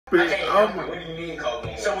I can't help it. What do you mean,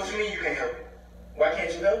 Coco? So what you mean you can't help it? Why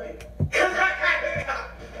can't you help it? Cause I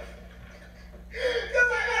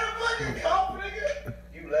got a fucking cough, nigga.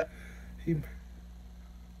 You left.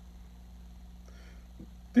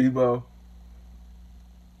 Debo.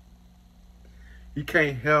 He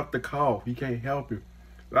can't help the cough. He can't help it.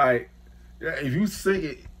 Like, if you sing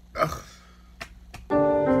it.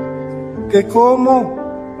 Que cómo,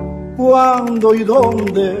 cuándo y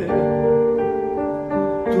dónde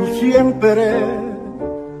tú siempre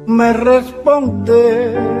me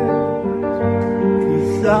respondes.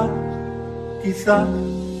 Quizá.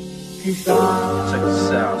 Check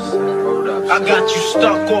this out, hold up. I got you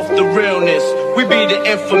stuck off the realness. We be the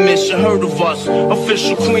infamous, you heard of us.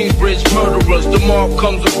 Official Queensbridge murderers. The mob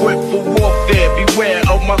comes equipped for warfare. Beware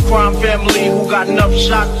of my crime family who got enough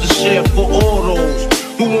shots to share for all those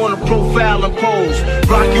who wanna profile and pose.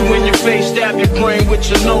 Rock you in your face, stab your brain with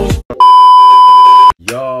your nose.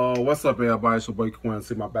 Yo, what's up, everybody? It's your boy Quinn.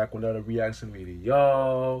 See my back with another reaction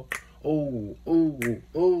video. Yo, you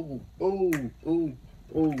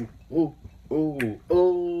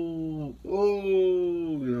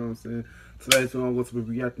know what I'm saying? Today, so I'm going to be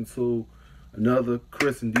reacting to another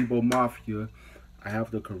Chris and Debo Mafia. I have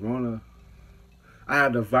the corona. I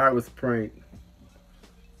have the virus prank.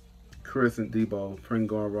 Chris and Debo prank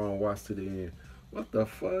going wrong. Watch to the end. What the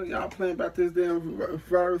fuck? Y'all playing about this damn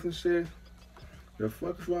virus and shit? The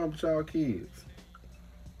fuck is wrong with y'all kids?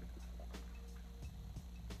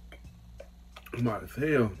 I'm out of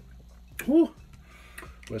hell. Whew.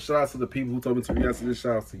 But shout out to the people who told me to react to this.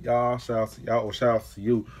 Shout out to y'all. Shout out to y'all. Or shout out to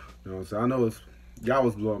you. You know what I'm saying? I know it's y'all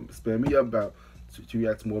was spamming me up about to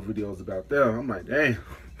react to more videos about them. I'm like, damn.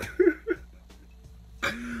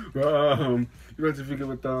 But you know, if you give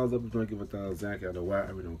a thumbs up, if you don't give a thumbs down, I know why.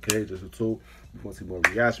 I really don't care. Just a tool. If you want to see more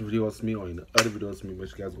reaction videos to me or any other videos to me, make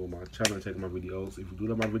sure you guys go on my channel and check my videos. If you do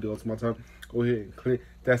like my videos my time, go ahead and click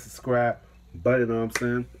that subscribe button. You know what I'm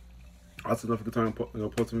saying? Also, don't forget to turn on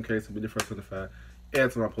post notifications to be the first to notify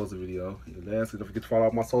every time I post a video. And lastly, don't forget to follow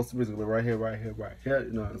all my social media right here.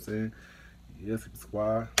 You know what I'm saying? Yes,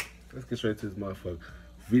 squad. Let's get straight to this motherfucker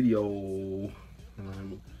video.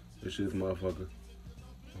 This shit's motherfucker.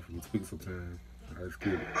 I'm speaking sometimes. Alright, let's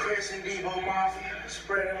get it. Chris and Debo Mafia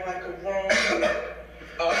spreading like a worm.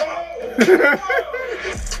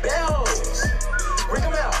 Bells, bring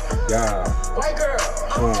them out. Yeah. White girl,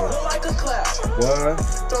 look like a cloud. What?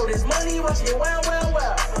 Throw this money, watch it wow.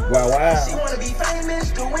 Wow. She wanna be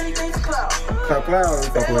famous, do anything for clout.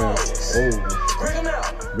 Cloud. Oh. Bring them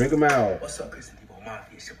out. Bring them out. What's up, Chris and Debo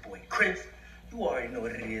Mafia? It's your boy Chris. You already know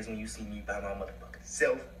what it is when you see me by my motherfucking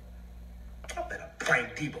self. I better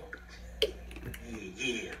prank Debo.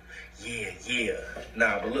 Yeah.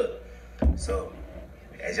 Nah, but look. So,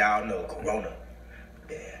 as y'all know, Corona.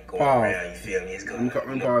 Going around, you feel me? It's going Let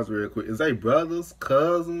me pause real quick. Is they brothers,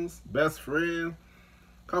 cousins, best friends?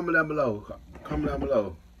 Comment down below.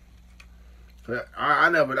 I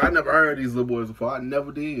never heard of these little boys before. I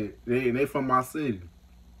never did. They from my city.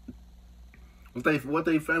 What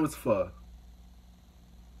they famous for?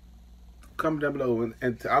 Comment down below,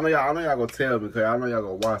 and I know y'all gonna tell me because I know y'all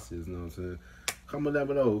gonna watch this. You know what I'm saying? Comment down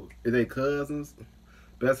below. Is they cousins,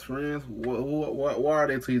 best friends? Why are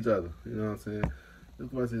they to each other? You know what I'm saying?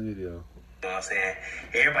 Let's watch this video. You know what I'm saying?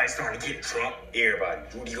 Everybody's starting to get drunk. Everybody.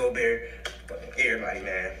 Rudy Gobert. Everybody,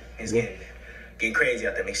 man. It's getting crazy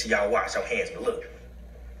out there. Make sure y'all wash your hands. But look,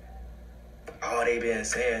 all they been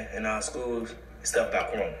saying in our schools is stuff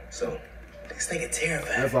about Corona. So, this nigga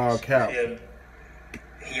terrified. That's all cap.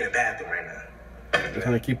 He in the bathroom right now. They're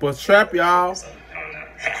trying to keep us trapped, y'all.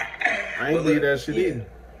 I ain't believe that shit either.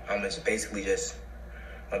 I'm basically just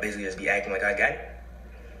be acting like I got it.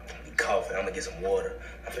 Be coughing. I'm gonna get some water.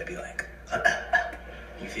 I'm gonna be like,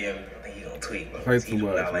 you feel me? I think he gonna tweet. Play too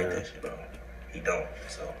much, not like man. that shit, bro. He don't.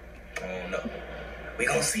 So I don't know. We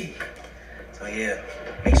gonna see. So yeah,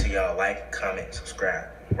 make sure y'all like, comment, subscribe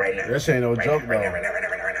right now. That shit ain't no joke, right though.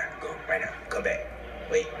 now. Go right now. Come back.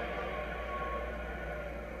 Wait.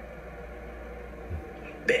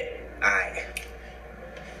 Bet. Alright.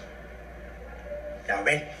 Y'all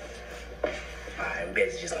ready? Alright, we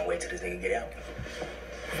better just gonna wait till this nigga get out.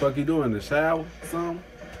 Fuck you doing? The shower? Something?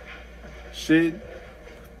 Shit?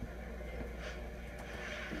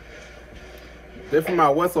 They from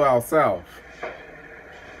out west or out south?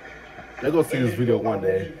 They gonna see this video one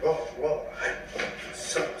day.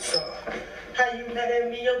 So. How you mad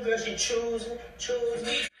at me? Your girl, she choose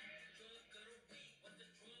me.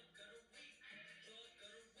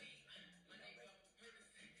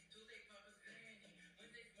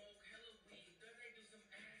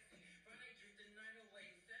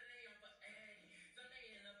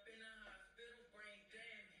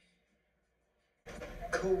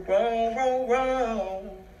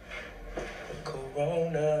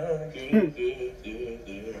 Corona, yeah.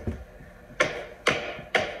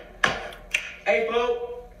 Hey,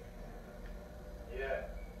 Bo. Yeah.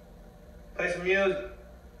 Play some music.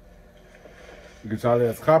 You can tell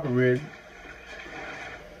that's copyrighted.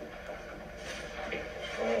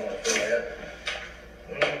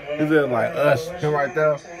 He's just like Us. Him right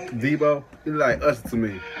there, Debo. He's like Us to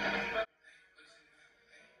me.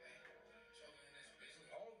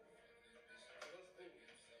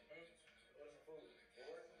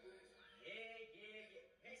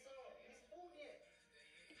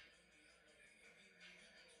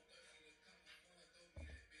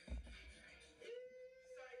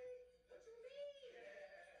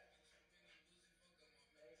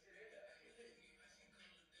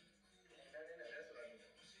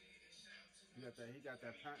 He got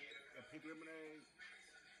that pink lemonade.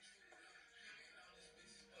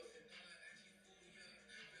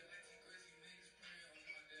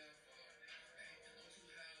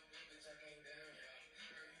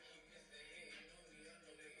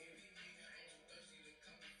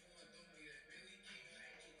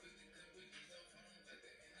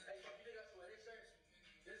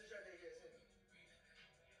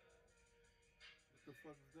 What the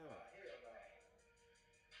fuck is that? Hell no.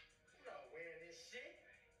 I'm not wearing this shit.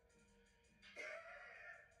 I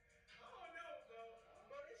don't know, bro.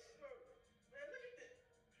 Bro, this is man, look at this.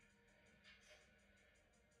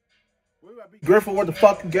 We gotta be grateful what the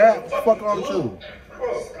fuck you got. What the fuck on you?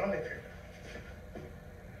 Bro, stomach.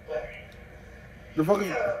 The fuck is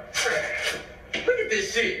Look at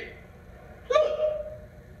this shit. Look.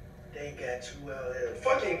 They got you out here.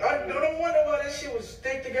 Fucking, I don't wonder why that shit was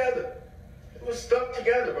stick together. It was stuck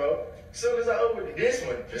together, bro. As soon as I opened it, this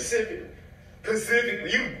one,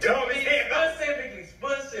 specifically, you dumb as hell.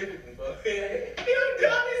 Specifically, bro. You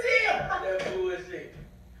dumb as hell. That bullshit.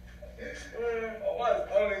 Oh,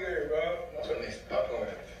 what's on here, bro? I'm putting this popcorn.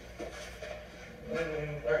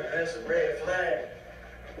 That's a red flag.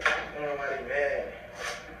 I don't know why they mad.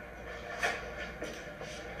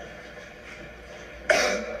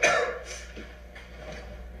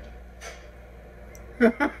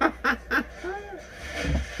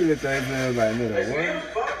 He looked at him like, nigga, what?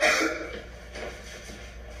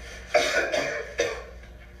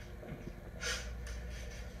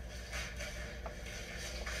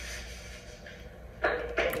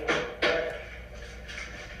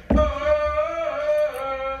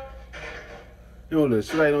 Yo, look,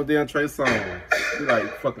 shit ain't no damn Trey song. She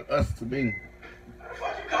like fucking Us to me.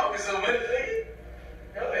 Why'd you call me so much, nigga?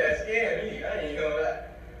 Your ass scared me. I ain't gonna lie.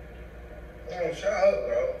 Oh, shut up,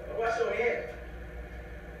 bro. Wash your hands.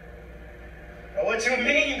 Oh, what you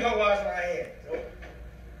mean you go wash my hands?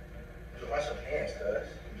 Wash your hands, cuz.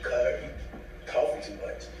 You coughing too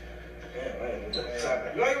much. Damn, I ain't even put the top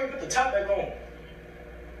back. You ain't even put the top back on.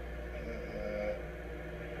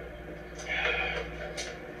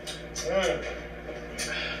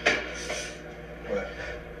 What?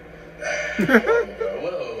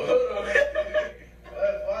 Whoa.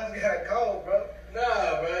 Why's you got a cold, bro?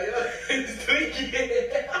 Nah, bro. You're tweaking.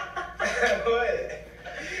 What?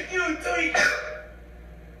 You tweaking.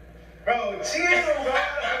 Bro, chill, bro.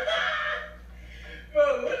 Bro,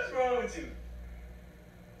 what's wrong with you?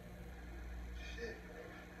 Shit.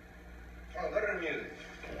 Oh, go to the music.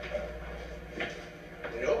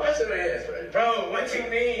 Yo, wash your ass, bro. Bro, what you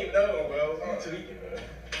mean? No, bro. I'm tweaking, bro.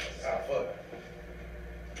 Ah, fuck.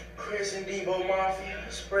 Chris and Debo Mafia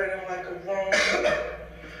spreading like a wrong.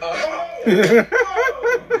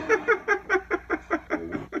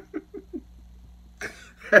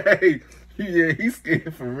 Hey, yeah, he's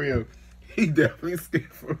scared for real. He definitely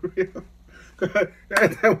scared for real.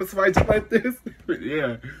 that was fights like this.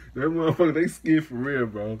 Yeah, that motherfucker, they scared for real,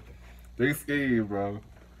 bro. They scared, bro.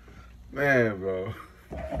 Man, bro.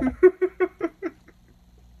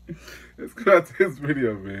 Let's go out to this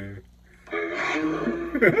video, man.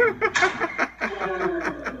 Nigga,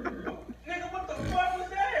 what the fuck was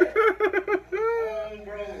that?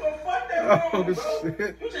 Bro, fuck that, Oh, bro.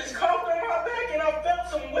 shit. You just coughed on my back and I felt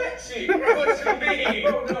some wet shit. What you mean?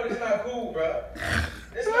 Bro, no, it's not cool, bro.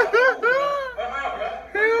 It's not cool, bro. Bro.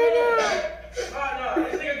 Hell no. No,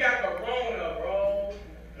 this nigga got corona, bro.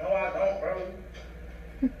 No, I don't, bro.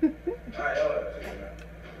 Alright,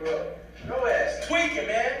 bro. Your ass tweaking,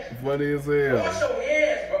 man. Funny as hell. Wash your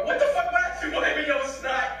hands, bro. What the fuck about you wiping your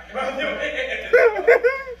snot from your hands?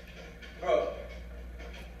 Bro.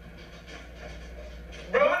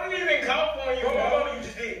 Bro, I didn't even cough on you, bro. You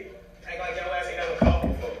just did. Act like your ass ain't never coughed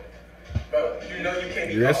before. Bro, you know you can't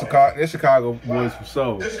be Yeah, Chicago boys for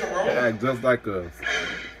sure. This They corona. act just like us.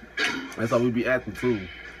 That's how we be acting too.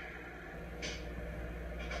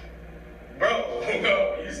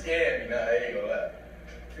 You scared me now. I ain't gonna lie.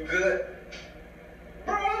 You good?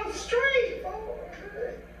 Bro, I'm straight, bro.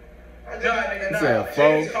 I'm good. Nah, nigga, nah.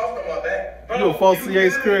 James coughed on my back. Bro, you a false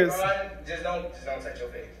CH, Chris? Bro, just don't touch your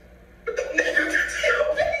face. What the nigga touch your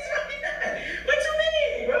face right now? What you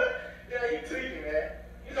mean, bro? Yeah, you tweaking, man.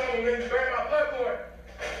 You don't even make me burn my popcorn.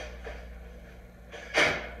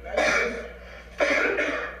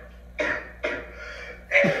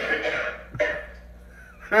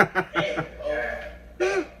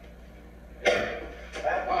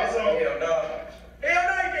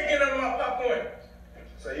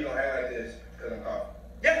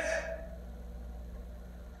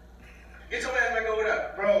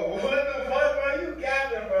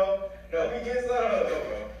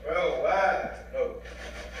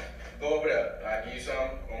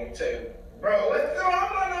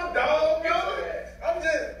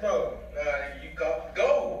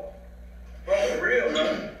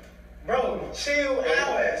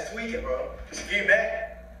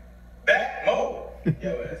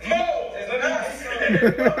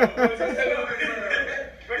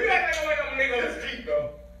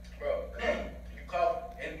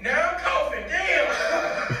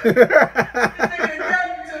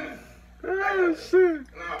 Oh shit.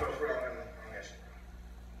 Nah, bro, for real,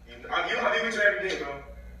 I'm with you every day, bro.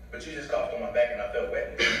 But you just coughed on my back and I felt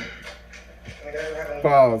wet.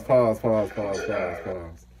 Pause.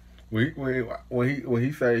 When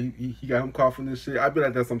he say he got him coughing this shit, I be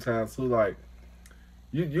like that sometimes too. Like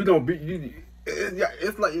you don't be you.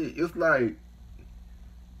 It's like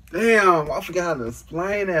damn. I forgot how to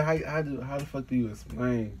explain that. How the fuck do you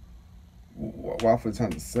explain what I'm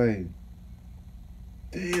trying to say?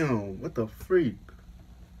 Damn, what the freak?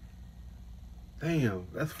 Damn,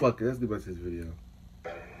 let's get back to this video.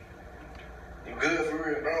 You good for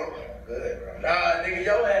real, bro? Good, bro. Nah, nigga,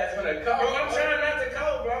 your ass finna cough. Bro, I'm trying not to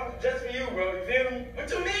cough, bro. Just for you, bro. You feel me? What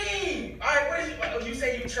you mean? All right, what is you say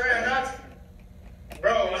you trying not to?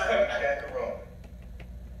 Bro, I got corona.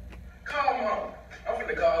 Call mom. I'm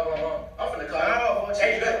finna call my mom. I'm finna call. No,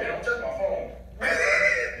 hey, don't touch my phone.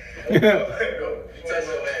 Bro, you touch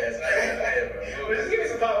your ass. I ain't bad, bro. Well, just give me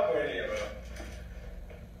some popcorn here, bro.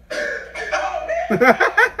 Oh, man.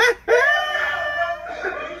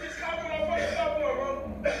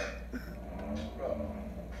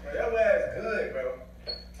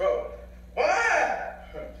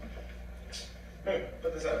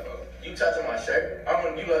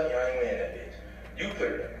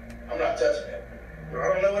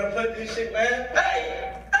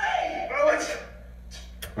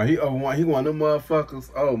 He one of them motherfuckers.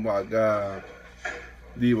 Oh my god,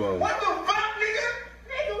 Debo. What the fuck, nigga?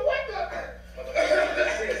 Nigga, what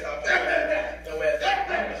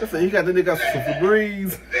the? Listen, he got the nigga some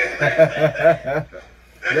Febreze.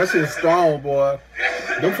 That shit's strong, boy.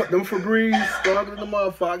 Them Febreze stronger than the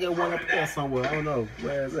motherfucker. I got one up there somewhere. I don't know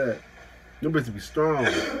where is that. Them bitches be strong.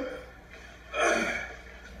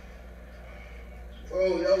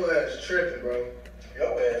 Oh, your ass tripping, bro.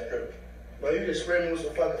 Your ass tripping. Bro, you just spraying me with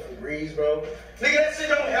some fucking Febreze, bro. Nigga, that shit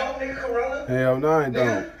don't help, nigga, Corona. Hell no, it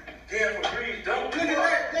don't. Damn, Febreze don't. Nigga,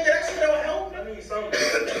 that shit don't help. I need something.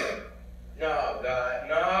 No, God,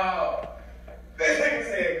 no. That nigga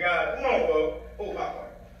said, God, come on, bro. Oh, popcorn.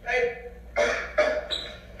 Hey.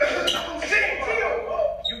 Oh, shit, chill, bro.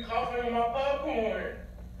 You coughing on my popcorn.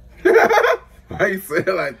 Why you say it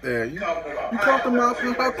like that? You coughed on my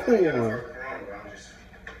popcorn.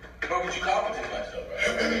 Bro, but you coughing too much, though, bro.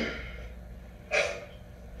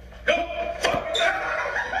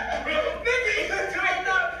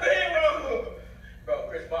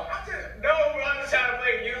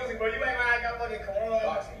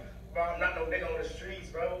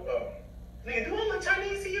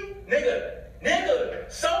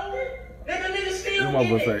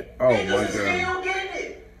 Say, oh my god. Still getting it.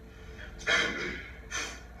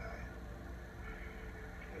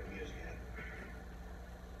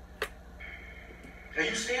 Are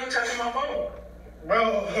you still touching my phone? Bro,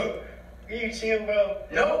 you chill, bro.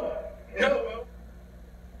 No, bro.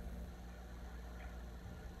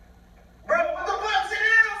 Bro, what the fuck? Sit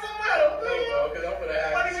down, somebody. No, bro, because I'm gonna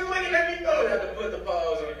have. Why did you looking at me, though? I'm gonna have to put the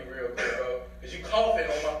pause on you real quick, bro. Because you coughing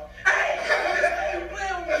on my. Hey! You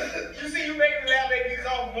playing with me? You see, you make me laugh, make me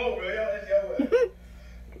cough more, bro.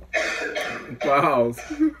 Pause.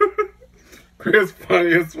 Chris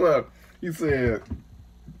funny as fuck. He said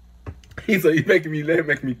you making me laugh,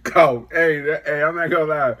 making me cough. Hey, I'm not gonna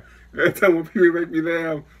lie. That time when people make me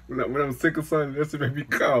laugh, when I'm sick or something, that shit make me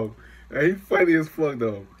cough. Hey, he funny as fuck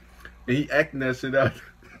though. And he acting that shit out.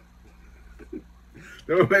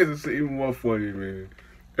 That makes this shit even more funny, man.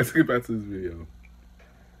 Let's get back to this video.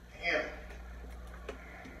 Damn.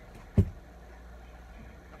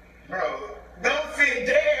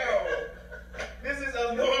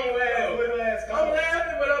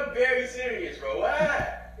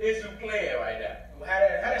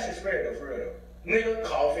 spread though, for real though. Nigga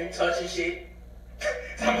coughing, touching shit.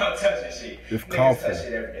 Talking about touching shit. It's Niggas coughing. touch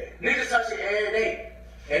shit every day. Niggas touch it every day.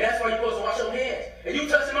 And that's why you supposed to wash your hands. And you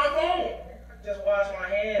touching my phone. Just wash my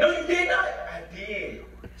hands. No, you did not. I did.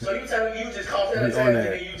 So you telling me you just coughed at a time and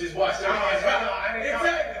then you just washed your hands? I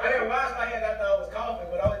didn't wash my hands after I was coughing,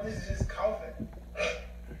 but this is just coughing.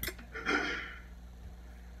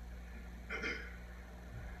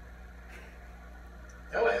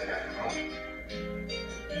 That wasn't got it wrong.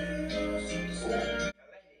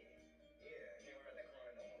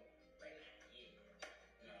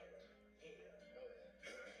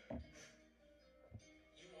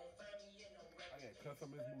 Cut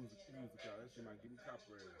some of his music, y'all. That shit might get me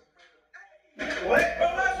copyrighted. What?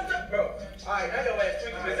 Bro, alright, now your ass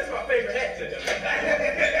tweaking, because that's my favorite hat today.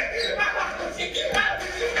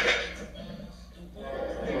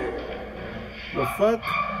 The fuck?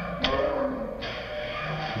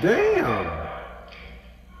 Damn.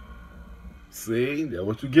 See, that's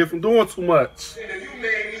what you get from doing too much. You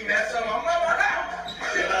made me mess up my mama's house.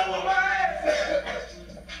 You know my ass.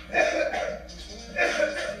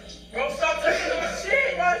 Bro, stop touching my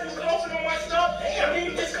shit. Why are you coughing on my stuff? I mean,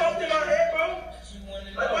 you just coughed in my head, bro.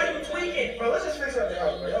 Like, why are you tweaking? Bro, let's just fix up the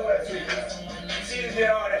house, bro. Your ass tweaking. You see this did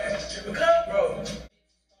all that. Because, bro.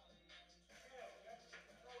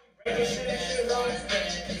 Breaking shit and shit, bro.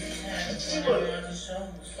 See what?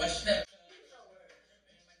 Watch that.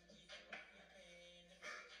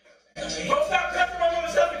 Bro, stop touching my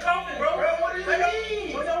mama's stuff and coughing, bro. Bro, what do you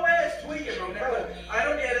mean? Bro, your ass tweaking, bro. Bro, I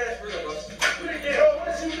don't get ass for real, bro. Put it there. Bro, what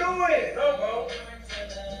is you doing? No, bro.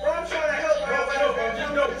 Bro, I'm trying to help, bro.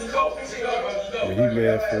 Just go. Just go. Just go. Yeah, he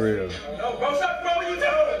mad for real. No, bro, stop, bro. What you doing?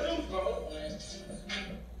 Bro.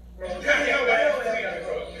 Bro, bro.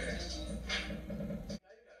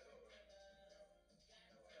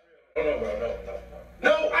 No, bro, no.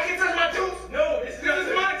 No, I can touch my tooth. No, this is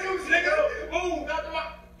my tooth, nigga. Move, not the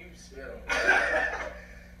mouth. You smell.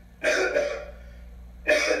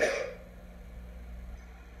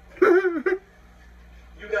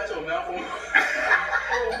 You got your mouth on. Bro,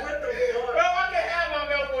 what the fuck? Bro, I can have my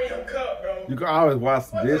mouth on your cup, bro. You can always wash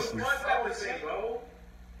the dishes. What that was it, bro?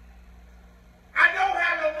 I don't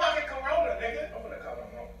have no fucking corona, nigga. I'm gonna call my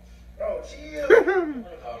mom. Bro, chill. I'm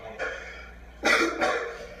gonna call my mom.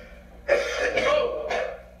 Bro.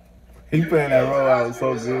 He playing that role out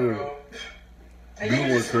so good.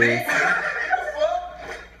 You was Chris.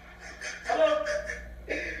 Hello?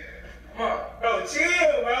 Come on. Bro,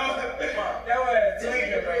 chill, bro. Come on. That was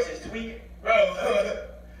tweaking, bro. Just tweaking. Bro.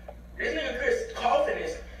 This nigga Chris coughing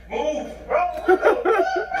is move, bro.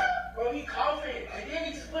 Bro, he coughing. And then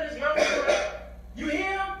he just put his mouth on. You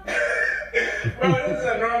hear him? Bro, this is a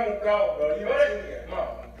normal cough, bro. You what? Come on.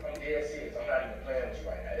 I'm dead serious. I'm not even playing with you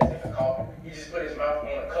right now. This nigga coughing. He just put his mouth on a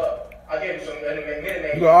cup. I gave him some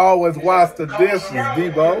minute. You always wash the dishes,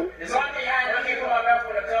 Debo. It's like I can't put my mouth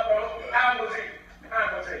on a cup, bro. I'm gonna drink. No, I'm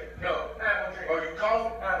gonna drink. Bro, you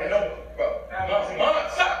coughing? No, bro. Mom,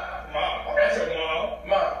 stop. Mom, that's your mom.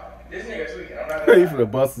 Mom, this nigga tweaking. I'm not gonna. He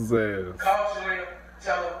finna bust his ass. Call Selena,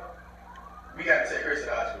 tell her we gotta take Chris to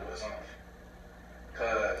the hospital or something.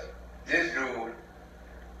 Cause this dude,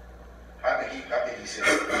 I think he's sick. I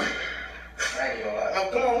ain't gonna lie. Oh,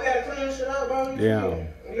 come on, we gotta clean this shit up, bro. Damn.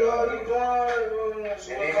 You already gone.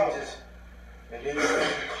 And then you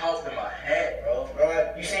coughed in my head, bro.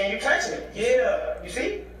 Bro, you saying you touching it? Yeah. You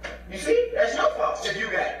see? That's your fault. If you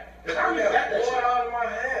got it. Cause I got that shit out of my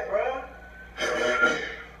head, bro.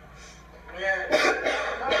 Man,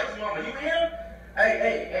 mama, you him?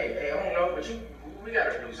 Hey, I don't know, but we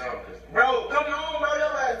gotta do something. Bro, come on, bro.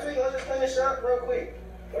 Your ass tweet. Let's just clean this up real quick.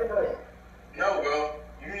 What a bro? No, bro.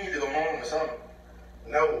 You need to go home or something.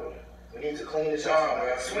 No. We need to clean this up,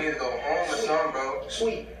 bro. We need to go home or something, bro.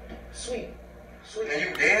 Sweet. And you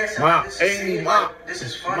dancing. Ma, this is hey, serious. ma. This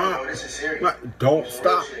is funny, bro. This is serious. Ma, don't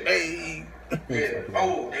stop. Hey. Yeah.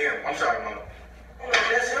 Oh, damn. I'm sorry, mama.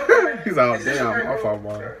 Oh, He's out. Damn. I'm sorry,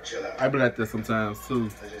 mom. I be like that sometimes too.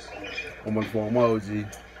 I'm on the phone emoji.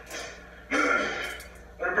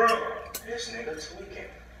 But bro, this nigga tweaking.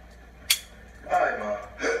 Alright, mom.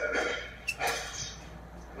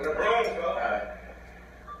 Where the broom, bro? Alright.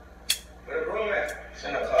 Where the broom at? It's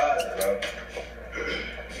in the closet, bro.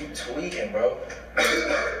 You tweaking, bro.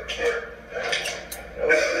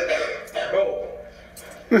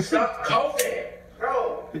 Bro. Stop coughing.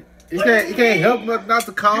 Bro. You can't help not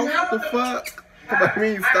to cough. What the fuck? What do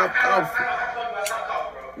you mean stop coughing?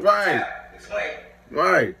 Right. Explain.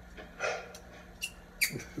 Right.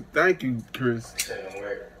 Thank you, Chris.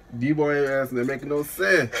 Debo ain't asking. They're making no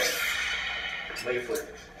sense. Lay your foot.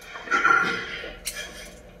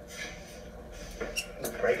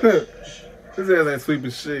 Break His ass ain't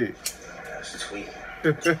sweeping shit. That's tweaking.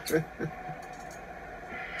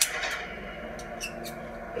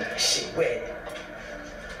 Shit wet.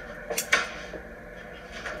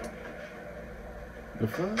 The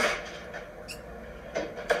fuck?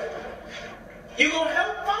 You gonna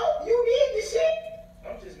help out? You need this shit?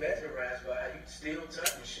 I'm just mesmerized by how you still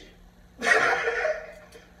touching shit.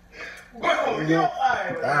 Bro, you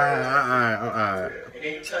alright. Alright. And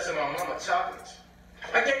then you touching my mama chocolates.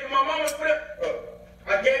 I gave my mama for that, bro.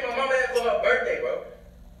 I gave my mama that for her birthday, bro.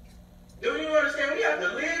 Do you understand? We have to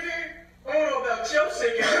live here. I don't know about your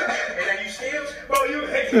sick and then you still, bro, you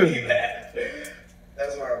making me mad.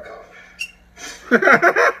 That's why I'm coughing.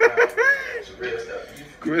 It's real stuff.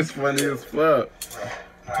 Chris funny as fuck.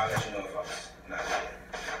 I'll let you know if I was not dead.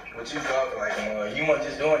 What you thought, like, you weren't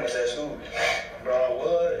just doing this at school. Bro, I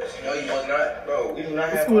was. No, you was not. Bro, we do not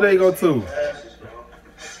have. What school they go to? Classes, bro.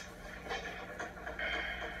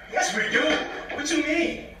 Yes, we do. What you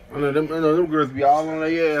mean? I know them girls be all on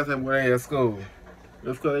their ass when they at school.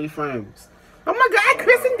 That's because they famous. Oh my God,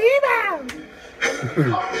 Chris and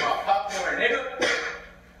Debo! Talking about popcorn, nigga.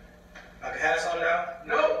 I can have some now?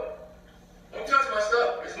 No. Don't touch my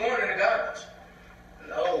stuff. It's going in the garbage.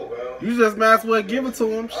 No, bro. You just might as well give it to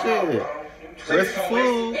him. Shit. Bro. That's the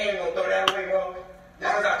food. Ain't gonna throw that away, bro. This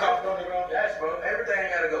is not coffee on it, bro. Yes, bro. Everything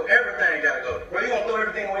gotta go. Everything gotta go. Bro, you gonna throw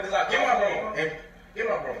everything away just like get my broom. Get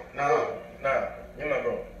my broom. Nah. Get my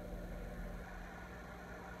broom.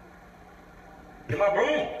 Get my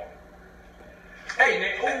broom. Hey,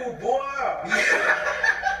 Nick. Ooh, boy.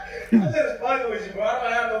 I'm just fucking with you, bro. I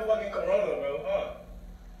don't have no fucking corona, bro. Huh?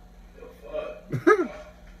 The fuck?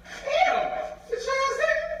 Damn. What y'all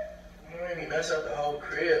say? You made me mess up the whole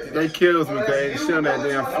crib. They kills me, cause they shit on that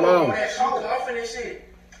damn floor. You coughing and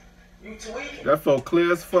shit. You tweaking. That floor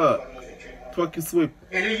clear as fuck. Fuck you sweep.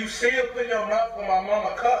 And then you still put your mouth on my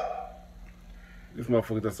mama cup. This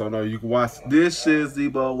motherfucker just don't know. You can wash the dishes,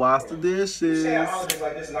 Debo. Wash the dishes. You say all this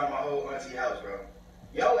like this is not my whole auntie house, bro.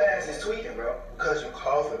 Your ass is tweaking, bro. Because you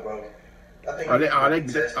coughing, bro. I think They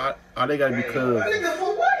gotta be cuz. Nigga,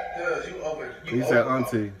 for what? Cause you over. He said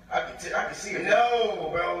auntie. I can see it. No,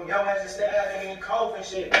 bro. Your ass is still having coughing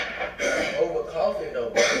shit. Over coughing though,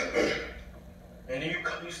 bro. And then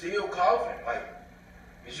you still coughing. Like,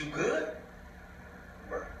 is you good?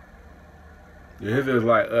 Bro. Yeah, his is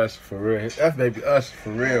like Usher for real. That's baby Usher for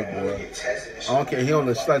real, boy. I don't care. He don't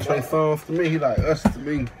look like Trey songs to me. He like Usher to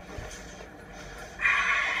me.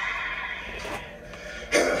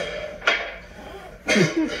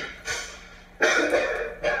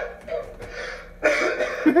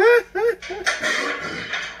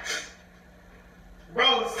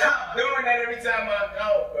 Bro, stop doing that every time I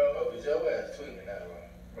go, bro. Oh, cause your ass tweaking that, bro.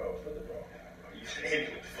 Bro, put the bro down, bro. You should hit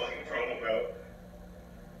me with the fucking promo, bro.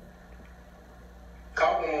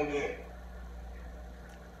 Call him again.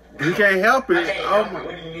 He can't help it. I can't Oh help my. it.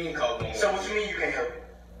 What do you mean call him? So what you mean you can't help it?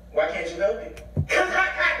 Why can't you help it? Cause I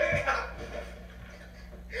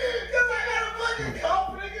got a fucking cough,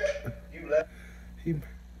 nigga. You left.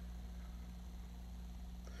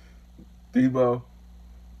 Debo.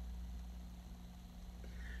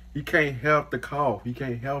 He can't help the cough. He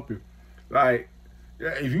can't help it. Like,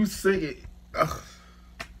 if you sing it. Ugh.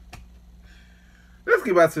 Let's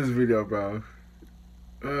get back to this video, bro.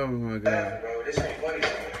 Oh my God. Bro, this ain't funny to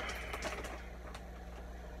me.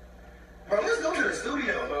 Bro, let's go to the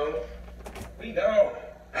studio, bro. We gone.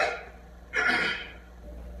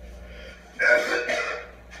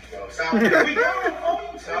 Bro, stop. We gone,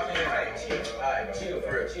 bro. Stop it. Alright, chill. Alright, chill,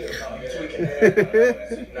 for real. Chill. You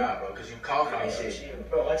tweaking. Nah, bro, because you coughing and shit.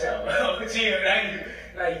 Bro, watch out, bro. Chill.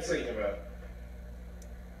 Now you tweaking, bro.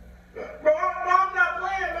 Bro, I'm not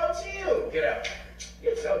playing, bro. Chill. Get out.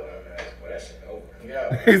 Get out, man. Well, that shit over. Get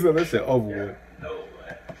out. He said that shit over with. No,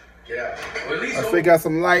 man. Get out. Well, at least I still got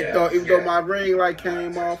some light though, even though my ring light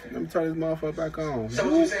came off. Let me turn this motherfucker back on. So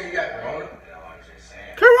what you saying you got corona? No, I'm just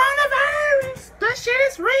saying. Coronavirus! That shit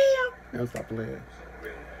is real! Now stop playing.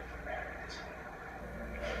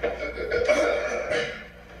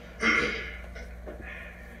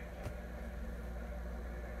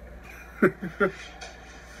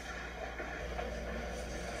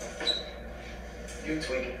 You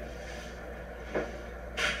tweaking.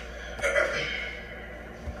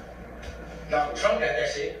 No, Trump got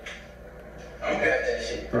that shit. I don't got that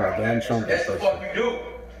shit. Right, damn Trump got That's the that fuck shit. you do.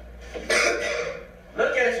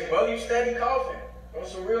 Look at you, bro. You steady coughing. On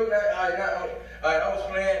some real night. I was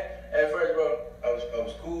playing at first, bro. I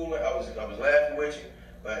was cool. I was laughing with you,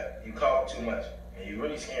 but you cough too much, and you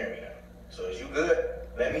really scaring me now. So is you good?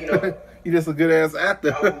 Let me know. You just a good ass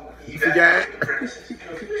actor. You forgot. got the premises. You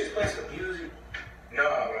know, if you just play some music.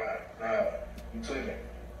 Nah, bro. Nah. You tweaking.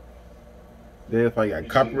 Yeah, if I got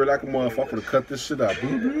copyright like a motherfucker to cut this shit out. Go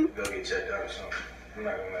get checked out or something. I'm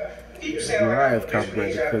not gonna lie. You Yeah, I have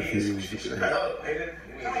copyright to cut this music. Shut up, nigga.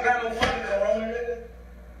 I don't got no fucking corona, nigga.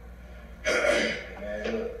 Man,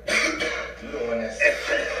 look. You the one that's...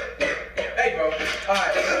 Hey, bro.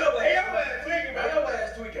 Alright, hey, your ass tweaking, bro. Your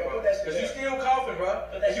ass tweaking, bro. Because you still coughing, bro.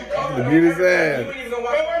 You coughing on Beat his everything. ass. You ain't even gonna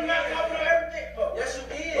watch. Bro, I'm not coughing on everything. Yes, you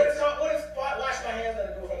did. What is wash my hands got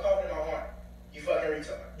to do if I'm coughing in my arm? You fucking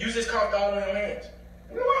retard. You just coughed all on your hands.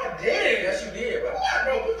 No, I did. Yes, you did, bro. What,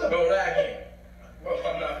 bro? What the... Bro, lie again. Bro,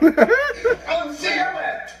 I'm not. Oh, shit, I'm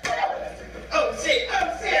at. Oh, shit.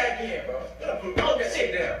 Oh, shit. Again, bro. Oh, shit,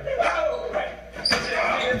 down. Oh, right.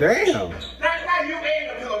 Damn. Not you and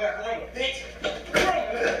the pillow got corona, bitch.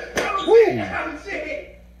 Woo. Oh,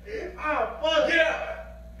 shit. Oh, fuck. Get up.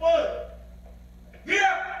 Fuck. Get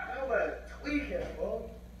up. Nobody tweaking, bro.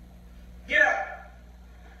 Get up.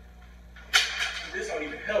 This don't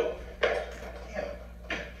even help. Damn.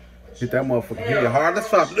 Hit that motherfucker head hard as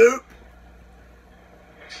fuck, Luke.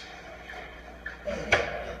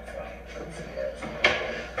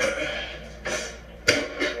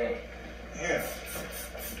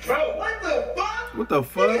 Bro, what the fuck? What the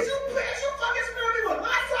fuck? Nigga, you fucking smell me with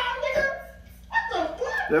Lysol, nigga? What the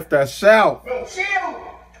fuck? That's that shout. Bro, chill.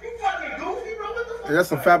 You fucking goofy, bro. What the fuck? That's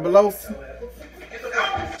some fabulosa. What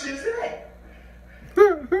the shit is that?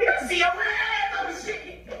 You see your ass on the shit.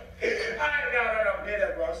 Alright, no. Get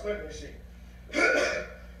that, bro. I'm slipping this shit.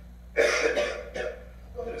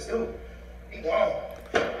 Go to the stool. He gone.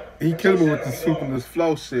 He killed me with the sweeping this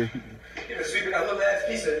flow shit. He been sweeping that little ass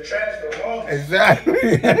piece of the trash for a long time.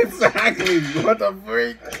 Exactly. Exactly. What the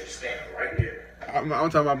freak? I should stand right there. I'm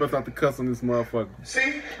trying my best not to cuss on this motherfucker.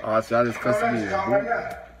 See? Oh, shit, I just cussed Calm again. right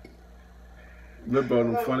now. Lil' bro,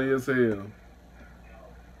 them funny as hell.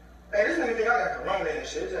 Hey, this nigga think I got corona and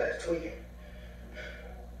shit. His ass tweaking.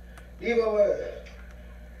 Debo,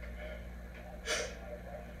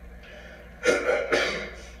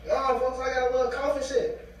 nah, folks, I got a little cough and shit.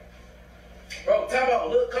 Bro, talk about a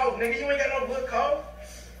little cough, nigga. You ain't got no little cough.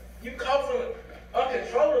 You coughing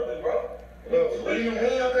uncontrollably, bro. Bro, what do you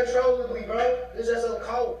mean uncontrollably, bro? It's just a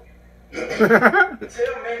cold. Tell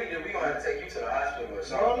Manny that we gonna have to take you to the hospital or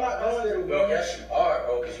something. Bro, I'm not going there, bro. Yes, you are,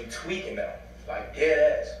 bro, because you tweaking now. Like,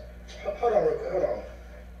 dead ass. Hold on real quick, hold on.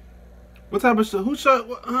 What type of shit? Who shot?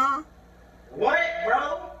 What, huh? What,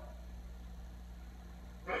 bro?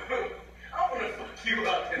 I'm gonna fuck you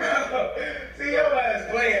up tonight. See, your ass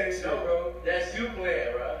playing this shit, bro. That's you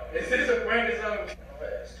playing, bro. Is this a prank or something? Your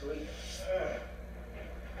ass tweaking.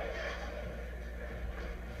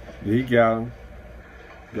 Yeah, he got him.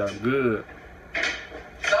 Got him good.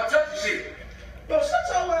 Stop touching shit. Bro, shut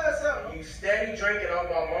your ass up. You steady drinking on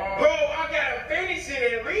my mom. Bro, I gotta finish it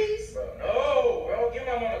at least. Bro, no, bro. Give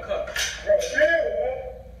my mom a cup. Bro, chill,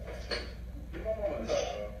 bro. Give my mom a cup,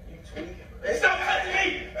 bro. You tweaking, bro. Hey, stop touching me.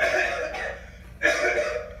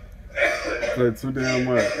 Play too damn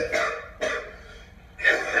much.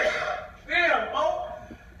 Damn, bro.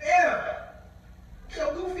 Damn. Yo,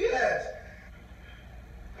 goofy ass.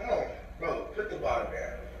 Come on, bro. Put the bottle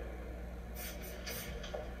down.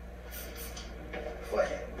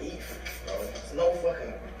 Fucking beef, bro. There's no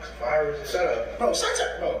fucking virus. Shut up. Bro, shut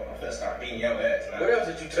up. Bro, I'm finna start beating your ass now. What else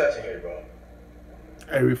did you touch in here, bro?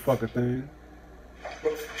 Every fucking thing.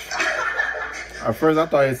 At first, I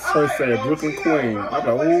thought his shirt said Brooklyn Queen. I was like,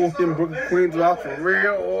 oh, them Brooklyn Queens are out for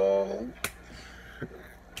real. Oh.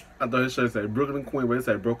 I thought his shirt said Brooklyn Queen, but it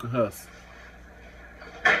said Broken Hustle.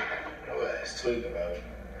 Your ass tweaking, bro.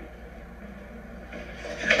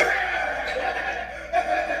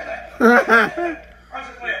 I'm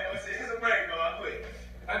just playing, bro. It's a break, bro.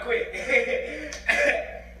 I quit.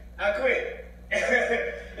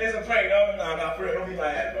 It's a prank, no, for real. Don't be my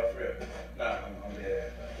ass, bro, for real. Nah, I'm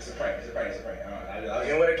dead. It's a prank.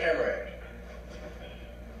 And where the camera at?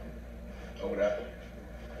 Over there.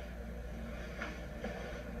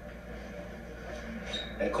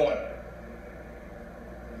 In the corner.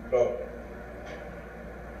 Bro.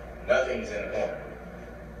 Nothing's in the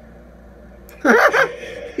corner.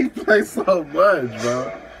 He plays so much, bro.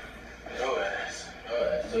 Your ass,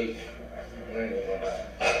 tweaking.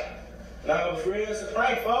 Nah, for real, it's a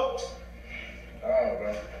prank, folks. Oh,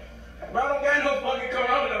 bro. Bro, I don't got no fucking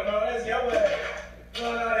corona, bro. That's your ass. Doing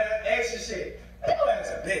all that extra shit. Your ass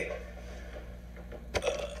a bitch.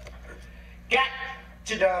 Got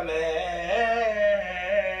to dumbass.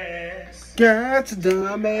 Got to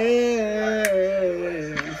dumbass.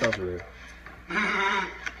 What's up with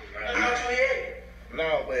No,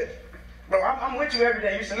 but bro, I'm with you every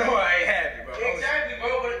day. You should know I ain't happy, bro. Exactly,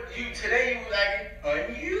 bro. But today you was like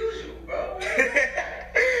unusual, bro.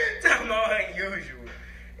 Talking about unusual.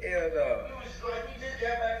 Hell no.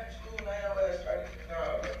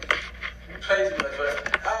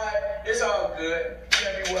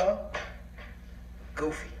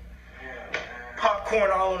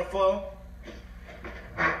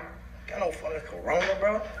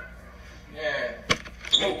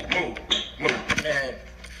 Move. Man.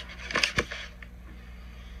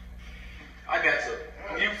 I got you.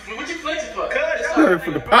 What you flexing for?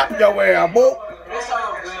 For the pop your ass, boy. It's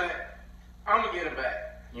all good. I'm gonna get him back.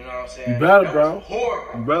 You know what I'm saying? You better, that bro. Was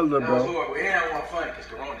horrible. You better, bro. That was horrible. It ain't one funny because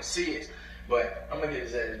Corona serious. But I'm gonna get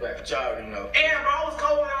his ass back. But y'all already know. And bro, I was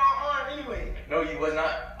cold in my arm anyway. No, you was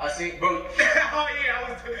not. I seen, bro. Oh yeah,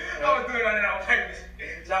 I was doing that on purpose.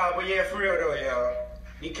 Nah, but yeah, for real though, y'all.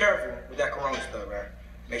 Be careful with that Corona stuff, man.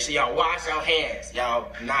 Make sure y'all wash your hands.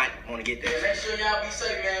 Y'all not want to get that. Yeah, make sure y'all be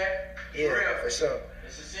safe, man. Yeah, for real, for sure.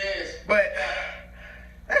 This is serious. But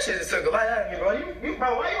that shit just took a lot out of me, bro. You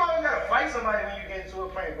bro, why you always gotta fight somebody when you get into a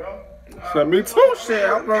prank, bro? So me too, shit.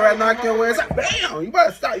 I'm gonna knock your ass out. Bam! You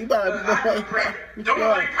better stop. You better. Don't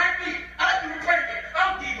nobody prank me. I do prank it.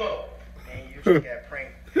 I'm Debo. And you just got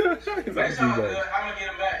pranked. That's all good. I'm gonna get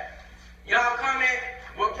him back. Y'all comment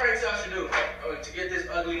what pranks y'all should do to get this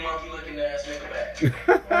ugly monkey looking ass nigga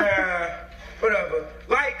back. Whatever.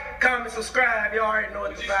 Like, comment, subscribe. Y'all already know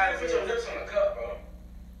what the vibe is. Put your lips on the cup, bro.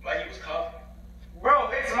 Like you was coughing.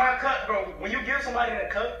 Bro, it's my cup, bro. When you give somebody a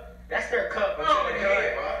cup, that's their cup until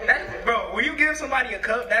they're done. Bro, when you give somebody a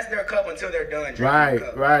cup, that's their cup until they're done drinking.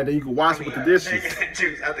 Right, right. Then you can wash it with the dishes. They get the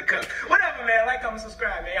juice out the cup. Whatever, man. Like, comment,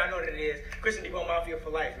 subscribe, man. Y'all know what it is. Christian Debo Mafia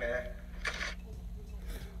for life, man.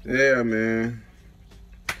 Yeah, man.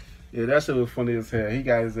 Yeah, that shit was funny as hell. He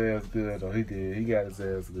got his ass good, though. He did. He got his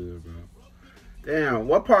ass good, bro. Damn,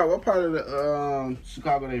 what part of the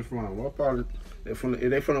Chicago they from? What part of they from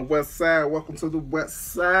the west side? Welcome to the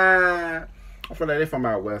west side. I feel like they from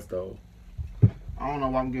out west though. I don't know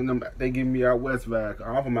why I'm getting them. They giving me out west vibe.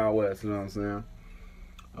 I'm from out west. You know what I'm saying?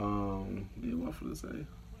 Yeah, what I'm finna say?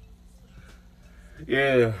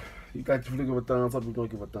 Yeah, you got your give a thumbs up. You don't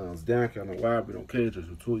give a thumbs down. I don't know why. We don't care. Just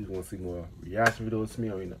for two. You want to see more reaction videos to me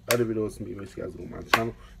or any other videos to me? Make sure you guys go to my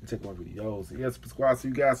channel and check my videos. And yes, subscribe. See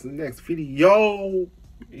you guys in the next video.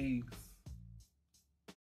 Peace.